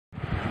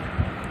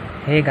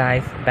Hey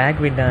guys, back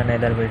with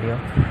another video.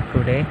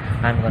 Today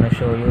I'm gonna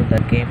show you the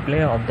gameplay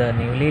of the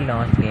newly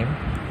launched game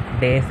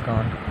Days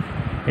Gone.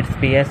 It's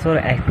PS4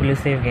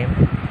 exclusive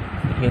game.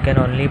 You can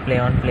only play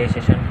on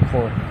PlayStation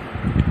 4.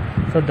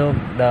 So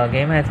the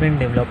game has been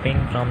developing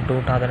from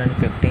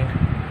 2015.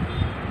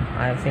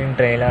 I have seen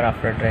trailer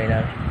after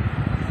trailer.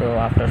 So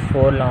after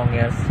 4 long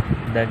years,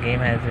 the game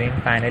has been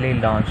finally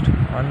launched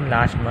on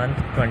last month,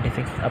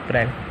 26th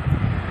April.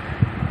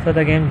 So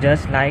the game,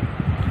 just like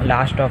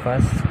Last of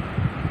Us,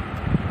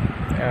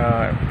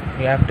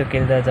 you have to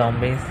kill the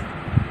zombies.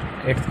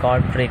 It's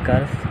called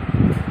Freakers.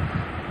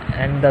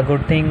 And the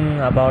good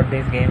thing about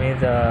this game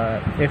is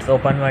it's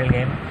open world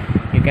game.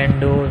 You can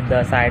do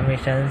the side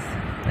missions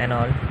and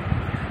all.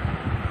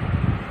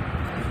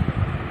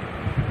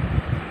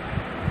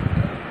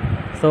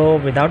 So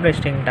without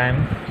wasting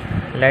time,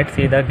 let's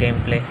see the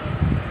gameplay.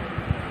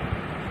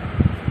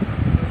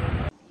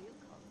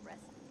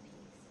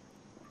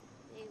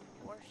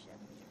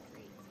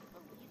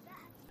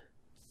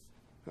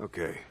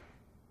 Okay,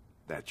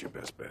 that's your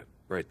best bet,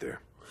 right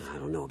there. I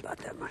don't know about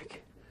that,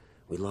 Mike.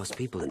 We lost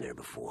people in there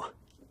before.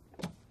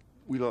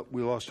 We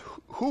lost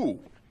who?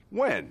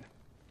 When?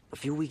 A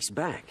few weeks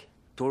back.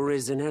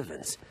 Torres and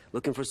Evans,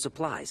 looking for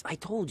supplies. I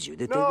told you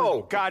that they No,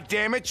 were...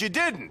 goddammit, you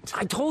didn't!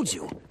 I told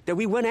you that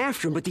we went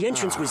after them, but the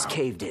entrance was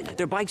caved in.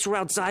 Their bikes were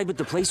outside, but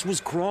the place was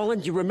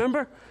crawling. Do you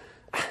remember?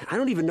 I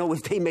don't even know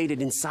if they made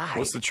it inside.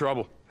 What's the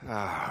trouble?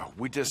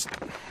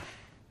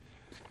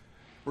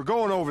 We're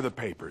going over the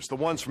papers, the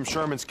ones from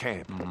Sherman's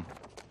camp.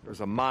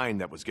 There's a mine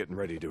that was getting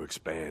ready to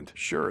expand.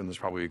 Sure, and there's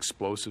probably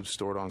explosives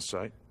stored on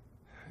site.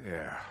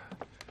 Yeah.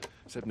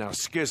 Except now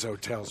Schizo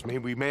tells me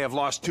we may have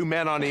lost 2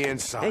 men on the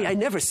inside. Hey, I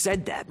never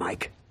said that,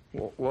 Mike.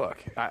 Well,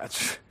 look,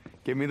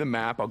 give me the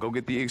map. I'll go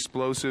get the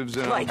explosives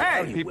and Like,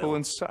 I'll hey, people Will.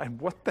 inside.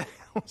 What the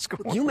hell is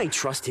going on? You may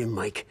trust him,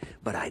 Mike,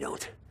 but I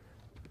don't.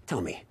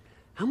 Tell me,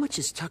 how much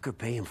is Tucker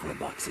paying for a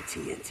box of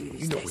TNT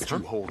these You know days? what,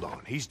 you hold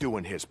on. He's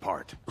doing his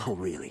part. Oh,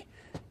 really?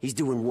 He's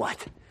doing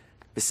what?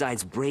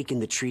 Besides breaking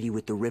the treaty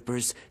with the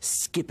Rippers,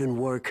 skipping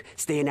work,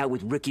 staying out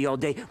with Rikki all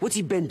day, what's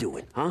he been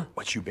doing, huh?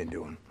 What you been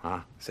doing, huh?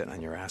 Sitting on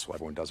your ass while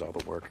everyone does all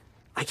the work.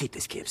 I keep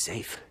this camp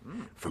safe.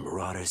 From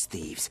marauders,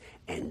 thieves,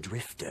 and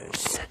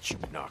drifters. You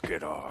knock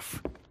it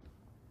off.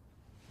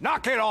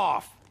 Knock it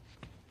off!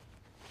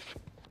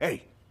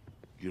 Hey,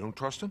 you don't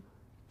trust him?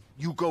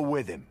 You go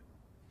with him.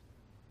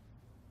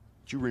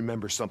 Do you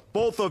remember something?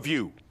 Both of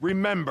you,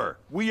 remember,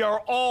 we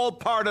are all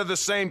part of the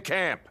same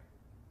camp.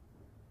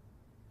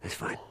 That's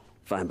fine.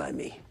 Fine by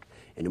me.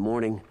 In the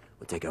morning,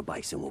 we'll take our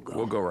bikes and we'll go.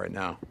 We'll go right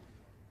now.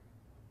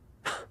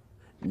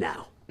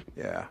 Now.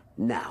 Yeah.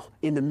 Now.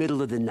 In the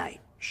middle of the night.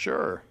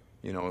 Sure.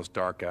 You know, it's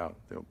dark out.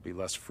 There'll be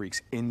less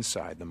freaks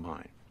inside the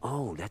mine.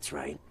 Oh, that's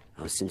right.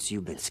 Oh, since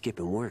you've been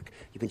skipping work,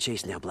 you've been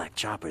chasing out black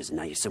choppers, and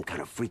now you're some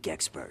kind of freak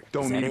expert.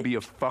 Don't Is that need to it? be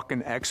a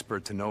fucking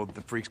expert to know that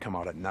the freaks come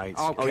out at night.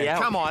 Okay, Oh, yeah?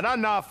 come on,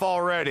 enough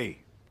already.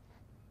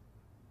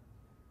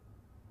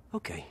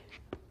 Okay.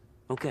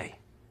 Okay.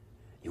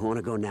 You want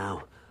to go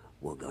now?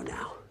 We'll go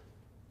now.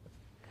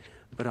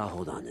 But I'll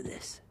hold on to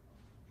this.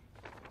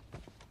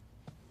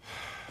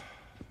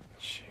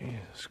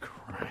 Jesus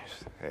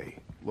Christ. Hey,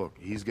 look,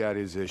 he's got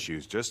his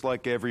issues, just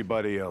like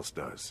everybody else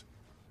does.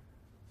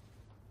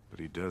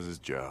 But he does his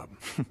job.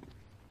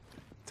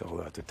 Tell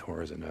that to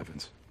Torres and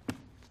Evans.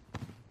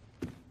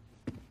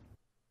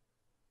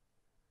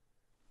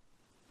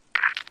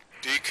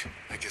 Deke,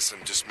 I guess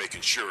I'm just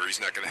making sure he's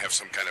not gonna have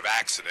some kind of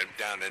accident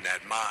down in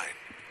that mine.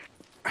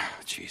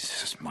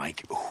 Jesus,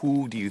 Mike,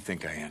 who do you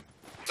think I am?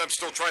 I'm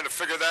still trying to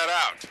figure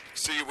that out.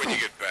 See you when you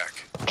get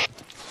back.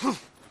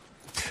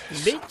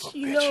 Bitch,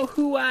 you know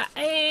who I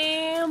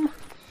am?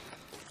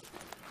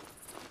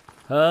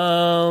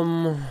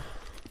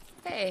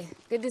 Hey,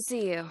 good to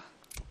see you.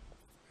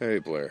 Hey,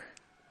 Blair.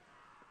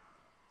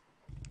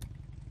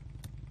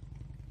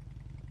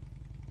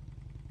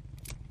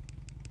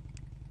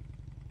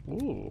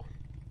 Ooh.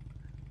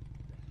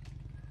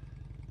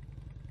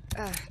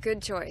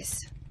 Good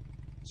choice.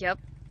 Yep.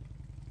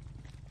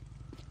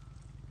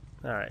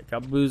 Alright,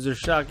 got boozer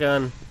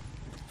shotgun.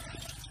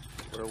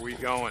 Where are we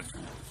going?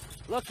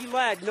 Lucky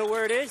lad, know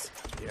where it is?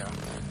 Yeah.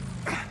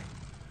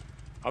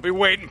 I'll be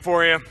waiting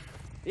for you.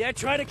 Yeah,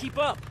 try to keep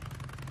up.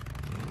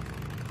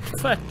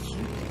 Fuck.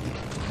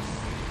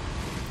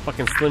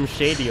 Fucking Slim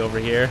Shady over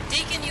here.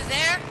 Deacon, you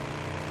there?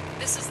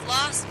 This is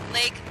Lost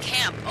Lake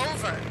Camp.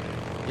 Over.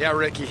 Yeah,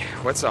 Rikki,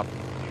 what's up?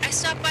 I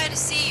stopped by to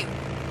see you.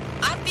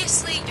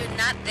 Obviously, you're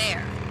not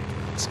there.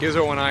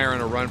 Schizo and I are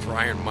on a run for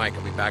Iron Mike.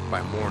 I'll be back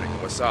by morning.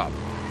 What's up?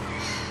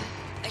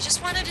 I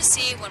just wanted to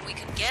see when we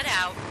could get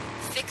out,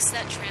 fix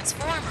that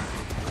transformer.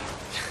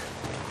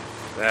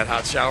 That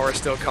hot shower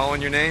still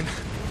calling your name?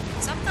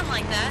 Something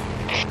like that.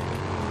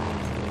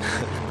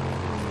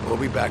 We'll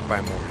be back by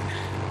morning.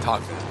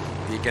 Talk then.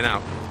 Deacon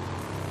out.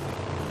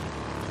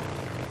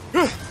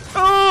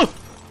 Oh!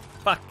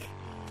 Fuck.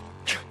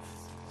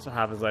 That's what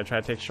happens when I try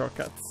to take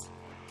shortcuts.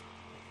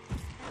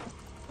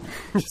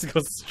 Just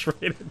go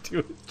straight into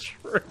a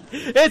tree.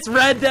 It's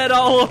Red Dead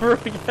all over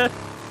again.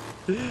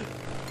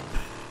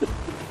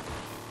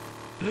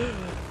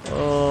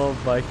 Oh,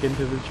 bike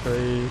into the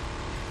tree.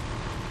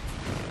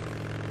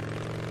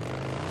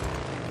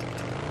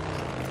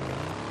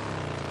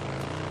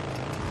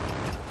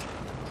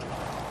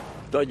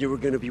 Thought you were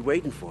gonna be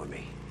waiting for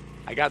me.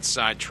 I got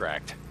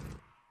sidetracked.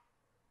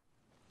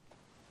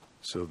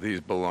 So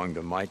these belong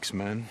to Mike's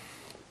men?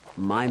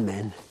 My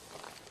men.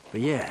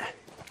 But yeah,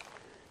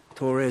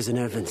 Torres and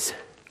Evans.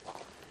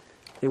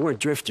 They weren't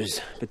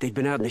drifters, but they'd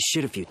been out in the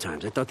shit a few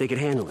times. I thought they could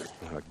handle it.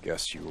 I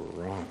guess you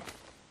were wrong.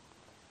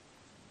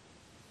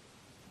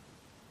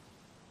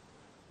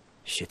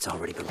 Shit's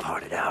already been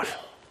parted out.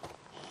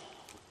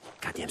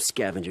 Goddamn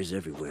scavengers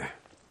everywhere.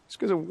 It's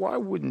because why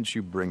wouldn't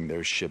you bring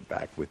their shit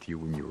back with you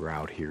when you were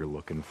out here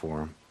looking for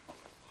them?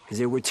 Because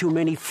there were too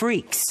many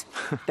freaks.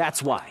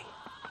 That's why.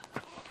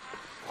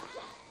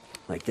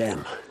 Like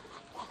them.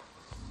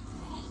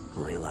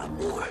 Only a lot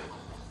more.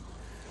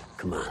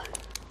 Come on.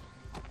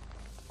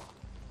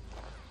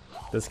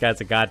 This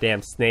guy's a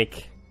goddamn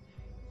snake.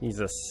 He's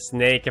a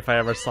snake if I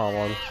ever saw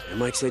one. And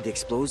Mike said the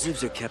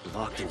explosives are kept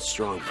locked in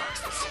strong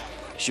boxes.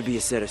 Should be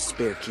a set of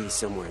spare keys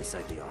somewhere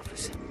inside the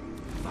office.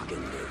 Fucking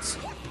nerds.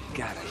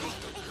 God, I hate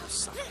those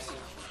suckers.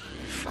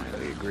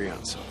 Finally agree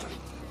on something.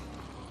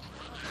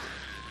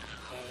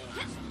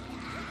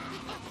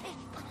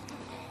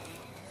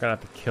 Gonna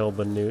have to kill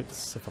the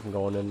newts if I'm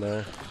going in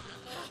there.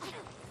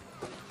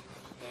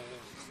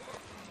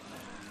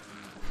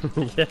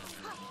 Yeah.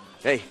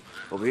 Hey,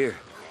 over here.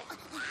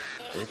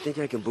 I think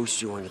I can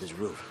boost you onto this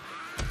roof.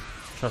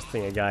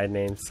 Trusting a guy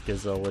named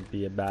Skizzo would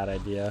be a bad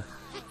idea.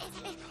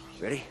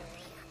 Ready?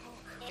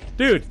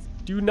 Dude,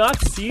 do you not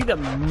see the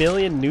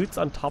million newts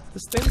on top of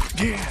this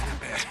thing?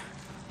 Yeah,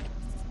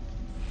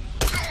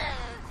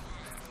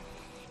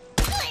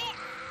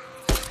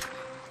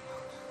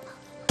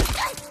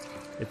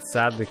 It's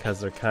sad because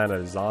they're kind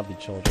of zombie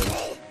children.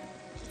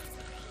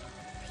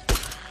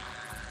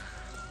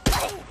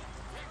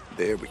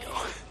 there we go.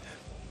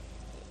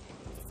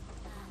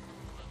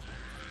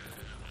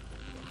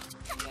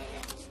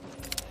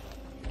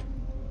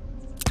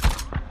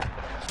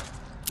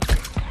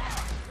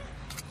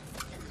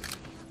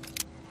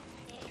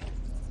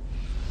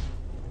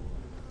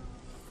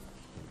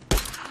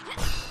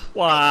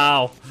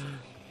 Wow.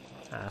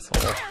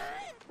 Asshole.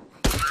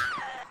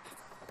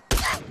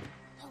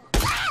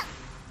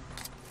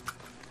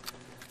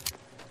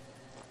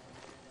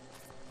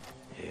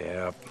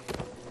 Yep.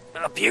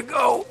 Up you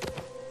go.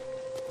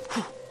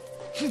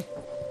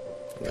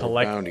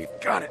 Collect Bounty.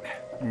 Got it.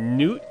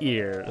 newt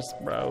ears,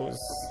 bros.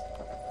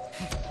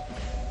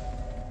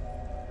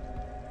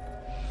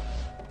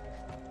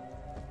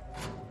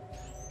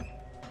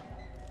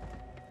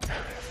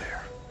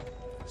 There.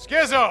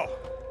 Skizzo!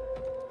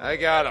 I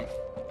got him.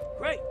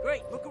 Great,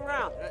 great. Look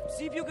around.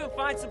 See if you can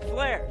find some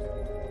flares.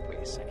 Wait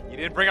a second. You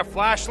didn't bring a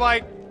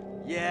flashlight?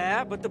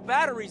 Yeah, but the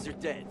batteries are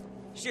dead.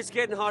 Shit's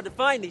getting hard to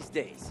find these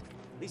days.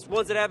 At least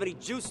ones that have any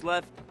juice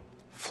left.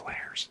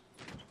 Flares.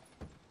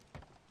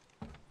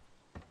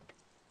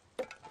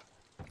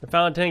 I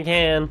found a tin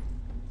can.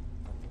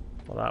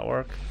 Will that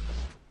work?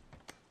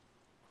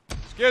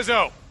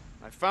 Skizzo!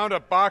 I found a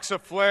box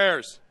of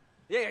flares.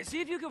 Yeah, see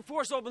if you can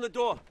force open the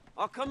door.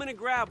 I'll come in and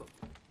grab them.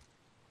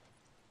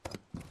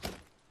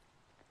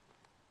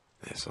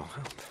 This'll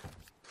help.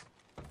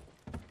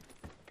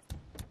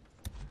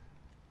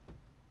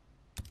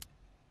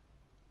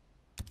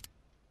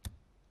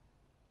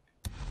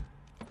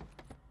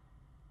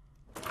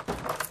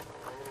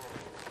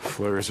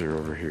 Flares are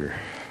over here.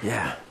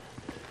 Yeah.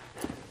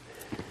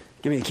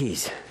 Give me the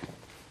keys.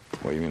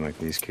 What, you mean like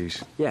these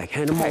keys? Yeah,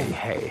 hand them over.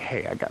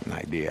 Hey, I got an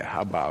idea.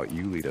 How about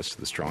you lead us to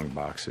the strong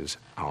boxes?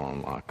 I'll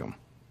unlock them.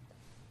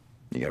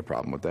 You got a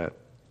problem with that?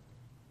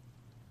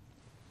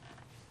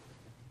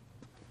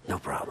 No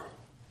problem.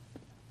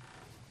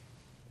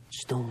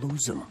 Just don't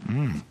lose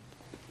them.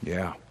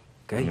 Yeah.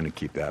 Okay. I'm gonna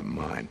keep that in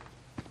mind.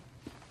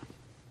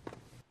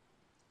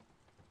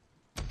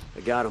 I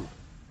got them.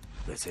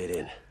 Let's head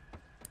in.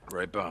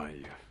 Right behind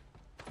you.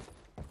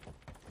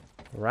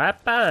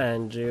 Right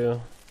behind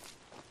you.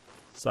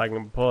 So I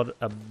can put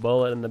a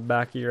bullet in the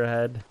back of your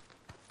head.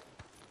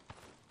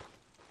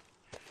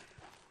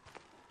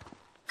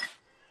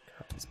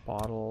 Got these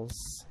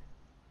bottles.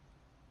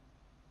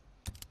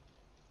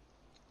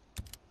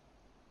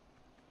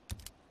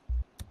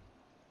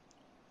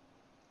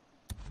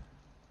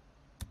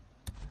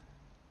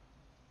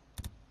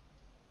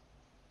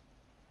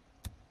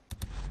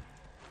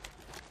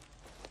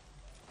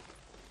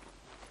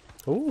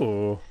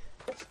 Ooh.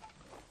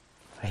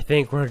 I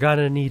think we're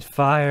gonna need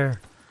fire.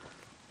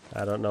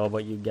 I don't know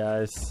about you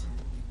guys.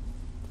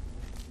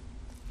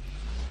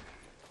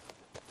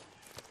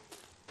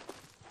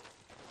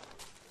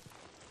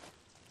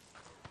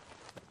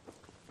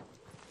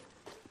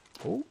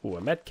 Ooh,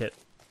 a med kit.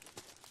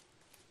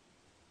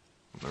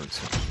 Learn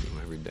something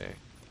new every day.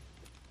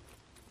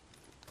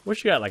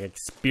 Wish you got like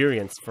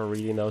experience for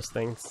reading those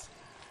things.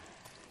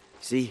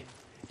 See?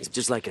 It's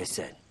just like I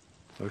said.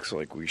 Looks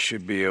like we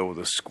should be able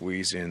to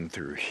squeeze in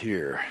through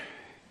here.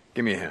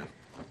 Give me a hand.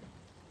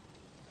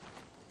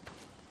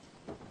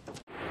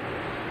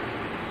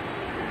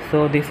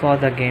 So this was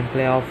the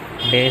gameplay of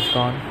Days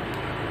Gone.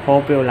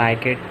 Hope you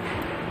like it.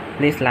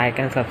 Please like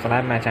and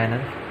subscribe my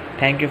channel.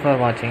 Thank you for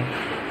watching.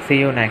 See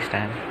you next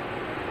time.